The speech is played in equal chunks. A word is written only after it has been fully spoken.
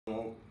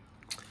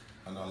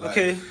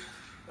Okay.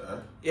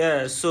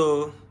 Yeah,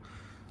 so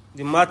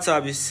the matter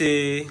we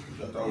say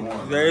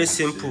very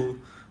simple.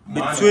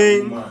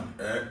 Between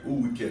who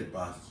wicked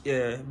pass.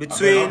 Yeah,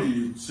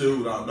 between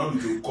not be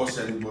to curse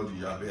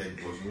anybody, I beg,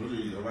 because you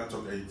never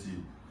talk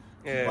anything.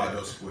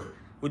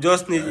 We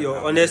just need your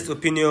honest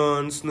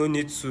opinions. No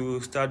need to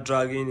start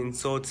dragging,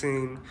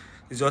 insulting.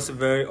 It's just a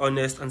very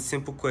honest and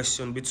simple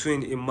question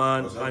between a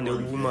man and a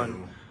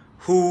woman.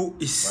 Who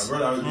is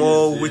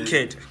more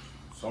wicked?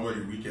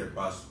 Somebody wicked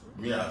pass.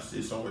 Me, I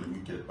say somebody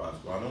wicked pass,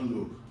 but I don't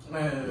know.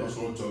 I just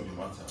want to talk the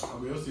matter. I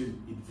will say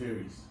it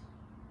varies.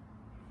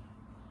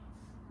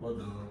 What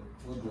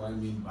do I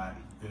mean by it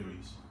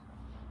varies?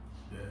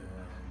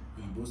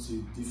 We both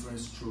see different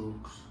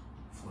strokes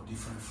for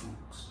different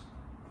folks.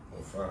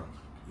 Oh, fine.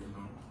 You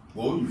know.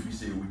 Well, if you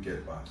say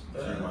wicked pass,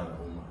 man and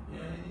woman.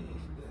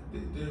 Yeah,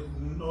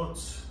 they've not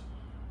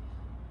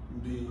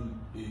been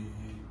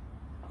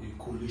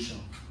a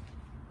coalition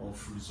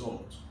of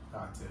results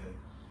that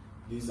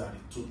these are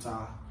the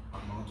total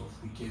amount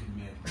of wicked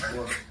men,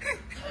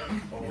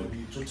 or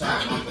the total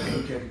amount of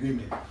wicked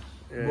women.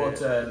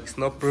 But it's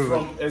not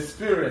proven. From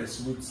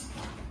experience with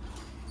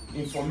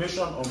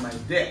information on my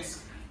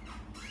desk,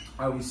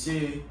 I will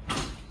say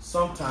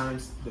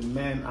sometimes the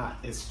men are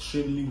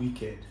extremely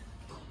wicked,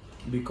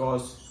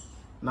 because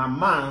now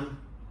man,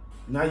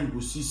 now you go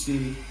see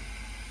say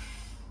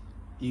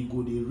he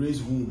go dey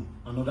raise home,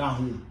 another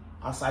home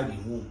outside the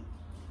home.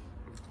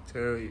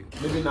 Tell you.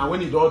 Maybe now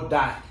when he don't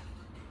die,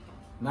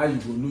 now you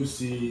go know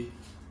say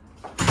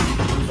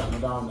there's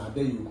another one, and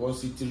then you go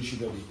see 3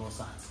 children dey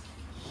concert.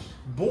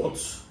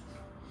 But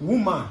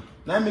woman,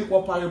 now make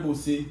what parable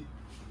say,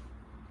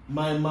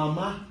 my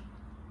mama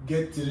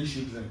get 3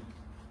 children.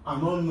 I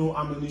don't know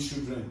how many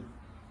children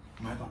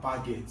my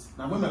papa gets.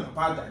 Now when my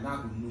papa die, now I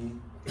go know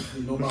the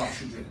number of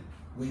children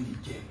when he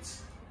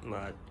gets.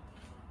 Mad.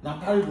 Now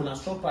parable, na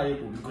strong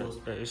parable, because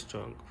very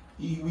strong.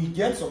 We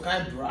get some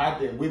kind of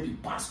brother will be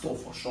pastor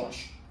for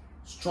church.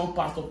 Strong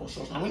pastor for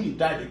church. And when he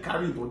died, they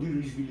carry him body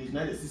reach village.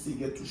 Now they see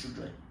get 2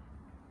 children.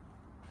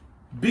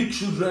 Big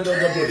children,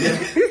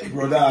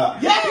 brother.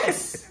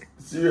 Yes!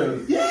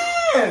 Serious?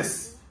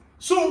 Yes!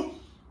 So,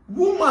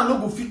 woman no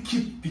go fit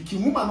keep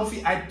picking. Woman no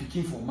fit hide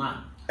picking for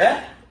man.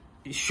 Eh?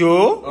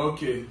 Sure?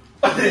 Okay.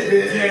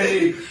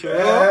 DNA. Sure?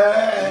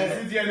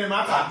 DNA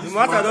matter. The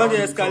matter don't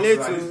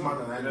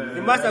escalate.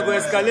 The matter go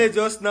escalate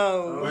just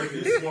now.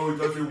 This one we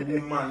talk a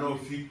woman no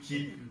fit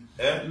keep.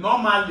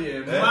 Normally,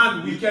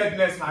 man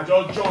wickedness na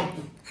just jump.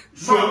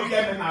 So man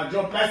wickedness na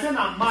jump. Like say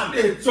na man.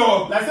 They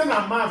talk. Like say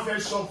na man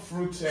first chop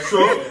fruit.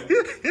 Sure.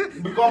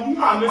 Because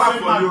woman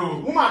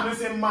no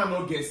say man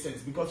no get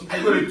sense. Because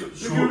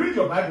if you read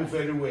your Bible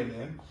very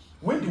well,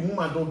 when the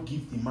woman don't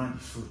give the man the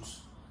fruit,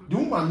 the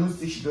woman knows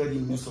say she already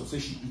mess up, say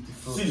she eat the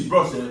fruit. See,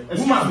 bro,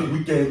 woman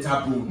wicked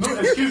taboo. No,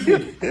 excuse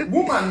me.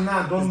 Woman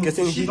now don't know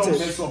she heated. don't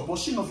mess up, but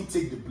she not fit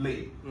take the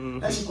blame.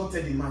 Then she can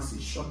tell the man, say,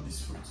 shut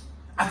this fruit.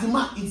 As the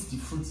man eats the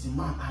fruit, the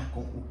man eye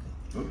can open.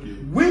 Okay.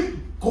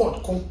 When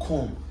God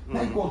come,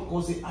 like God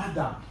can say,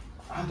 Adam,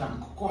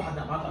 call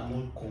Adam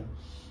won't come.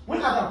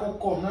 When Adam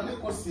come, now they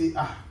can say,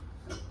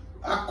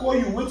 I call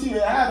you, waiting,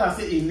 Adam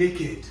say, he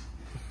naked.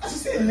 As he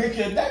say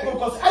naked, that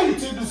because how you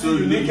take this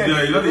you naked.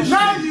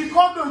 Now he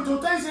come to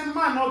tell you,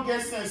 man not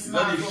get sense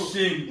now.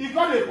 He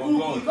got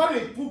a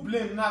put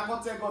blame now,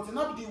 God tell God,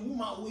 not the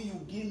woman who you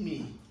give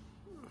me.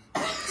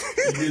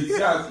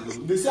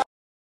 They say